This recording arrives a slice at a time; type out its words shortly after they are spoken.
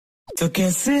तो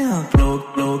कैसे आप लोग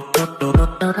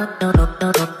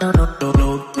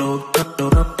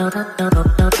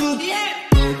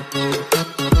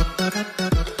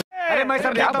अरे मैं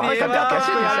सब देता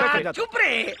हूँ। चुप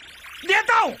रे,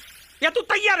 देता हूँ या तू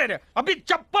तैयार है? अभी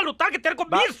चप्पल उतार के तेरे को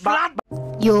 20 lakh.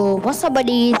 Yo what's up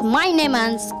buddies, my name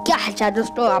is, क्या हाल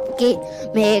दोस्तों आपके।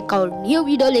 मैं एक और न्यू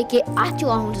वीडियो लेके आ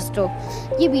चुका हूँ दोस्तों।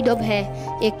 ये वीडियो है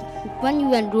एक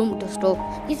 1v1 रूम दोस्तों,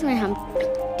 जिसमें हम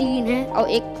 3 हैं और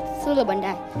एक सोलो बंदा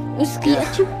है। उसकी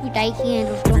अच्छी पिटाई की है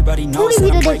दोस्तों। पूरी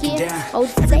वीडियो देखिए और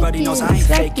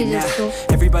सब्सक्राइब कीजिए दोस्तों।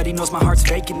 Everybody knows my heart's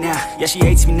vacant now. Yeah, she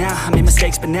hates me now. I made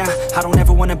mistakes, but now I don't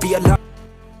ever wanna be alone.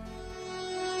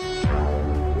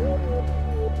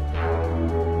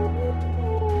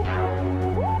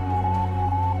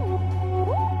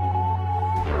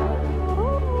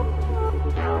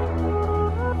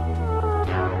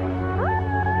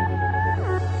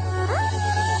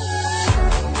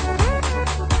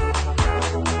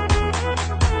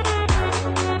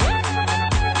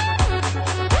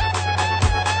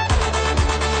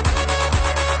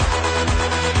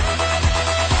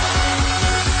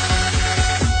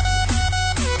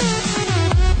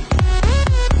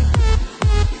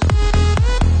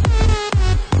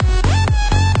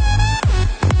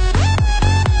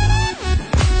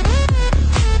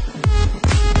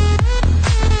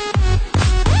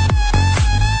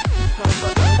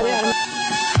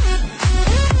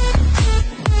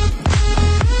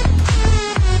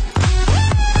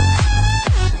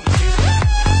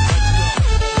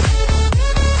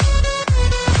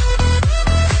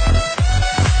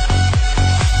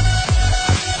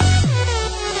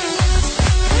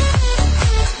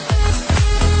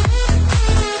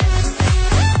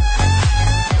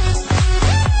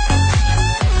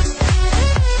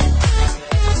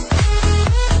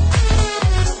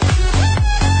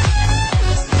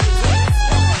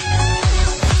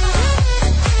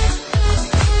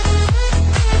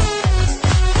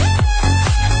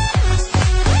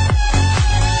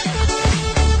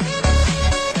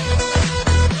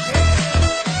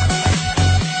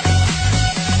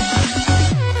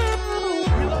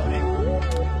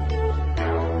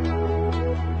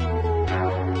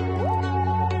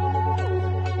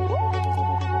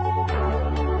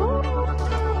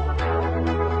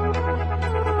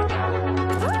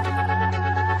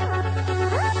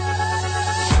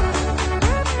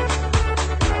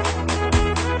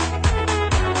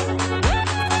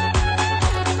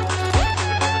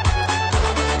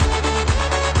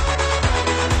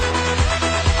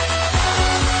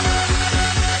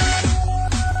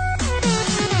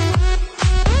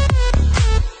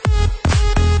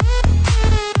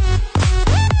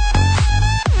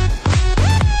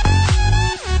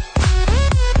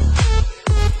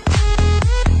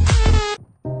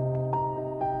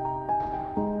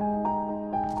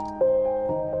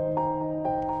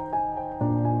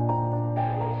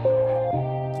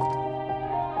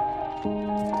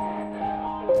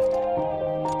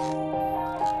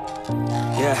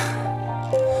 Yeah,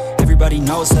 everybody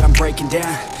knows that I'm breaking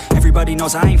down. Everybody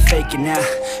knows I ain't faking now.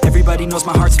 Everybody knows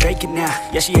my heart's vacant now.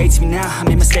 Yeah, she hates me now. I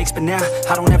made mistakes, but now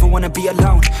I don't ever wanna be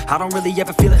alone. I don't really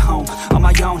ever feel at home. On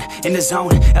my own, in the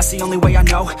zone. That's the only way I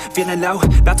know. Feeling low,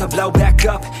 about to blow back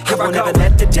up. Here I won't ever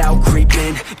let the doubt creep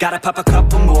in. Gotta pop a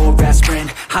couple more aspirin.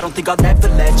 I don't think I'll ever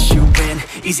let you in.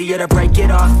 Easier to break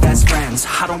it off as friends.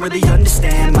 I don't really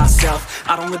understand myself.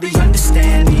 I don't really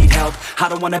understand, need help. I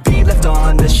don't wanna be left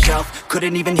on the shelf.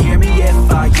 Couldn't even hear me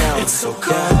if I yelled. It's so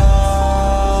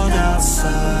cold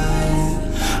outside,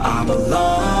 I'm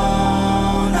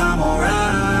alone, I'm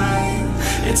alright.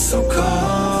 It's so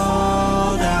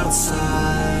cold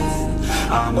outside,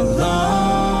 I'm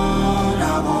alone,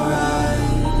 I'm alright.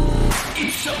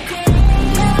 It's so cold.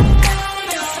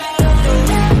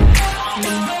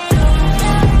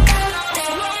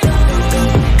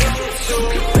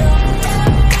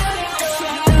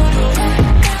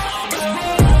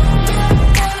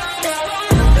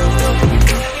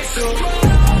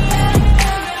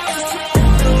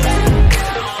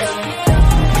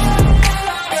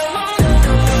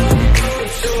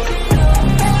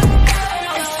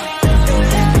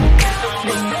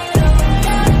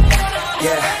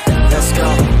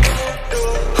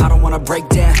 Break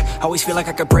down, always feel like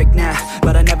I could break now,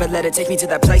 but I never let it take me to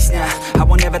that place now. I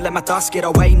won't ever let my thoughts get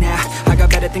away now. I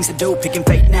got better things to do, picking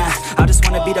fate now. I just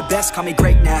wanna be the best, call me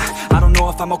great now. I don't know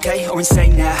if I'm okay or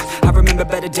insane now. I remember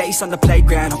better days on the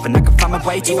playground, hoping I can find my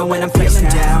way. Even when I'm feeling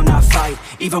down, I fight.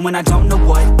 Even when I don't know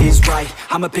what is right,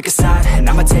 I'ma pick a side and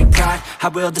I'ma take pride. I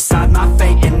will decide my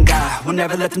fate and I will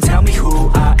never let them tell me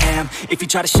who I am. If you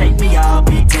try to shake me, I'll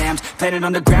be damned. Planet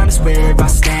on the ground is where I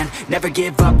stand. Never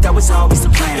give up, that was always the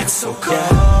plan. It's so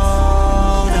cold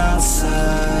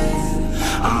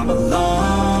I'm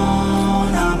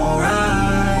alone, I'm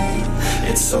alright.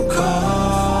 It's so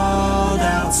cold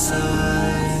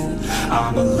outside.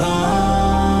 I'm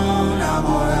alone, I'm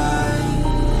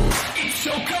alright. It's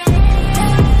so cold.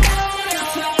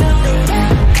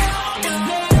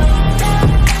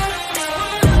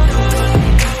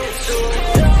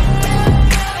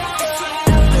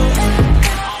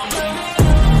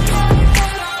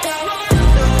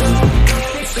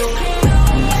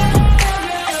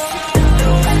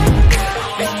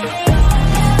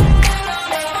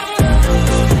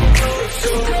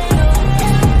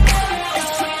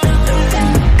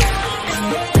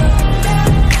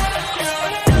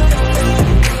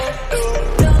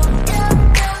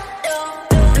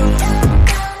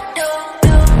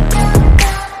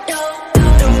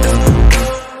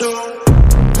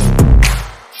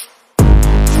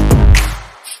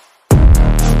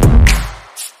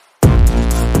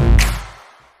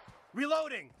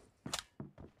 Reloading.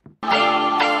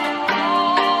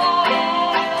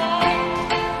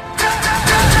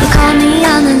 You call me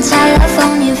on the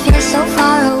telephone, you feel so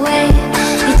far away.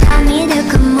 You tell me to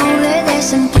come over, there's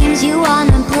some games you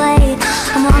wanna play.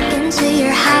 I'm walking to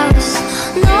your house,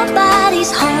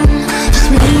 nobody's home,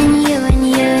 just me and you and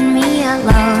you and me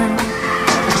alone.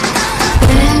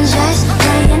 We're just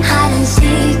playing hide and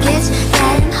seek, it's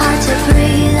getting hard to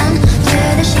breathe under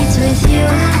the sheets with you.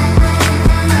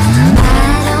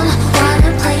 I don't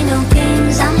wanna play no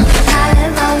games, I'm tired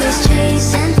of always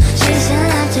chasing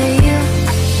after you.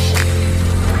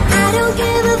 I don't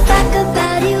give a fuck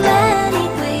about you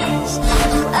anyways.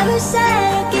 Whoever said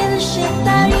I give a shit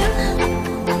about you?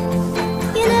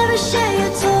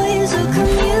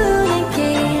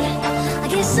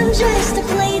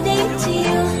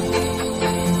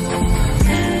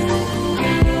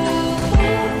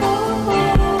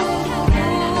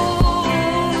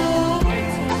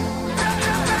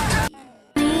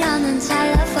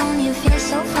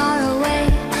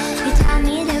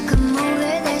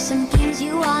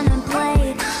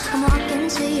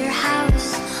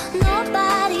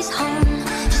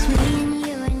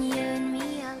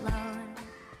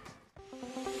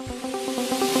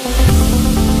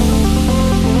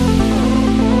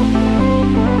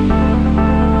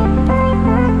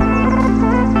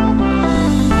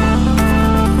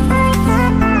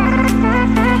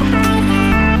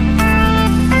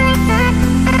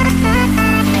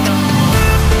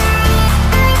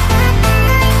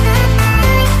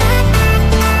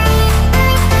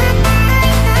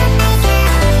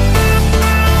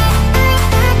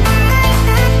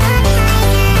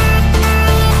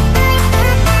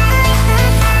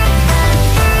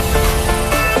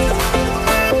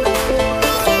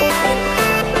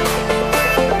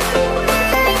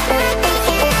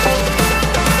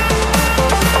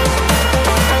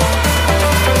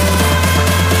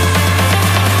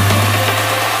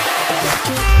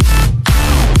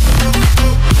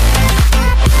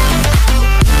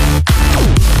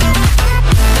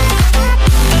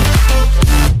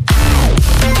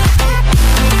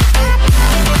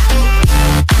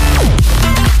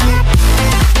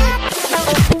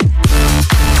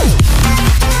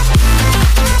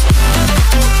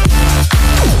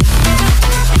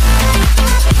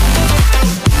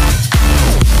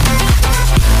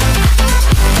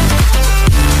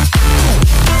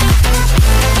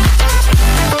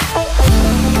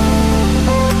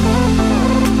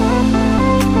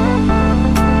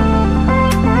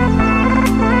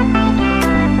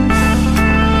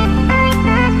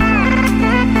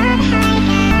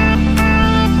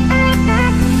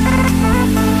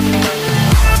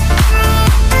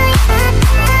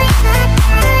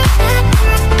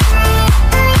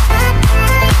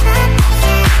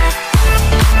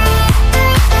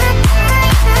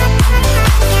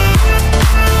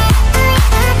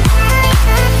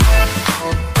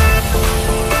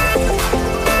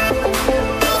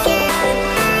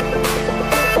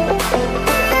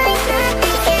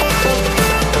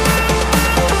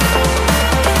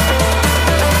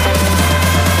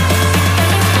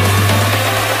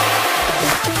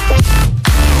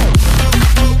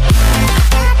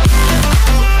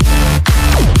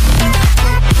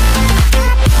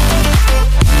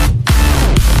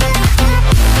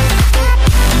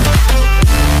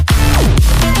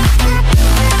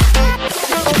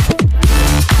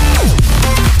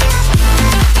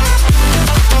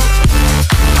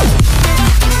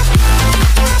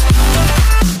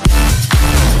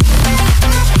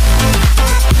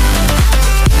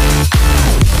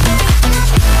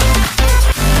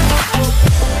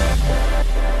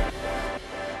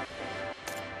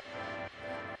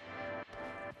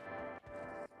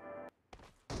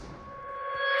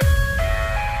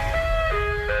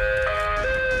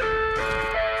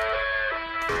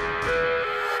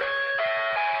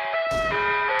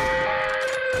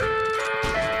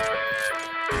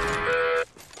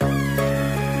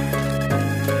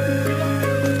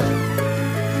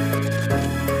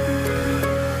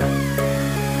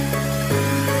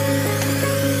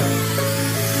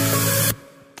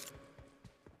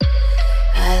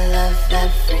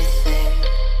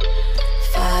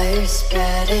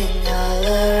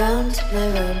 my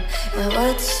room. My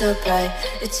world's so bright,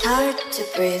 it's hard to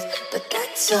breathe, but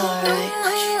that's alright.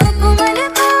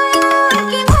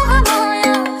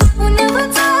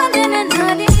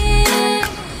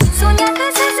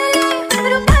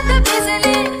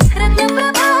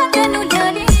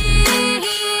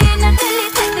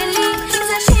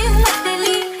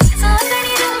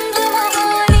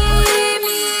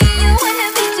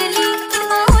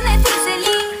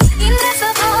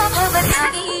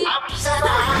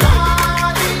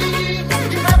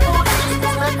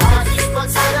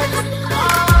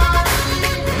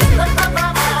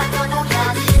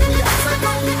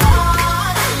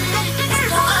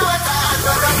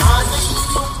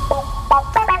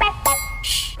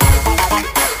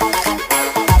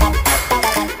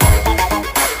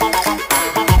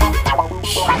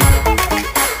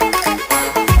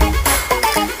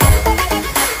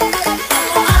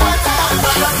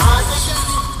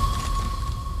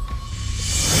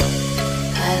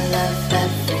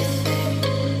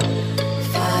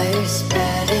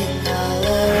 Spreading all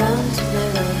around my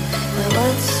room. My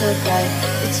world's so bright,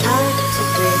 it's hard to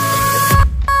breathe.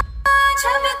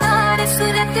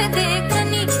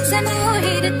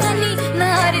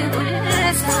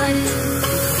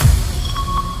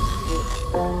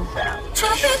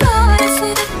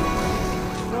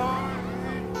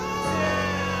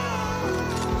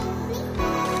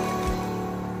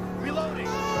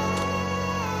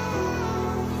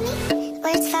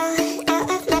 Words fall out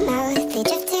of my mouth, they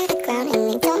drift to the ground and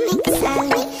they don't make a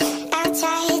sound. I'll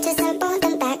try to sample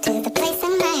them back to the place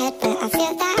in my head where I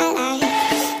feel that I lie.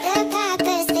 The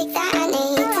proper speak that I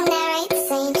need to narrate the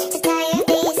scene, to tell you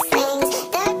these things.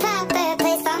 The proper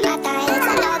place for my thoughts,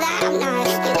 I know that I'm not,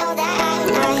 you know that I'm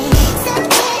not. So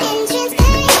getting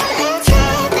transparent, I'll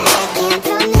try, but I can't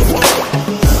promise it.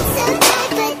 So tight,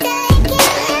 but I can't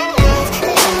realize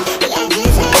the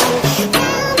edges end.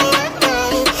 Tell me I'm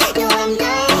right, no I'm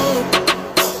not.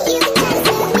 You can try to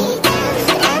slow me down,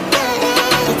 but I'm not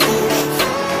ready to.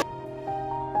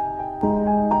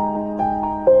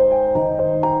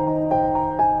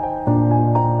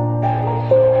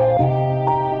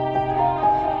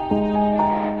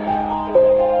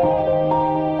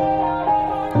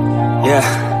 Yeah,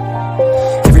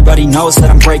 everybody knows that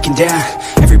I'm breaking down.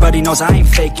 Everybody knows I ain't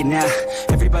faking now.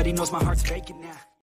 Everybody knows my heart's faking now.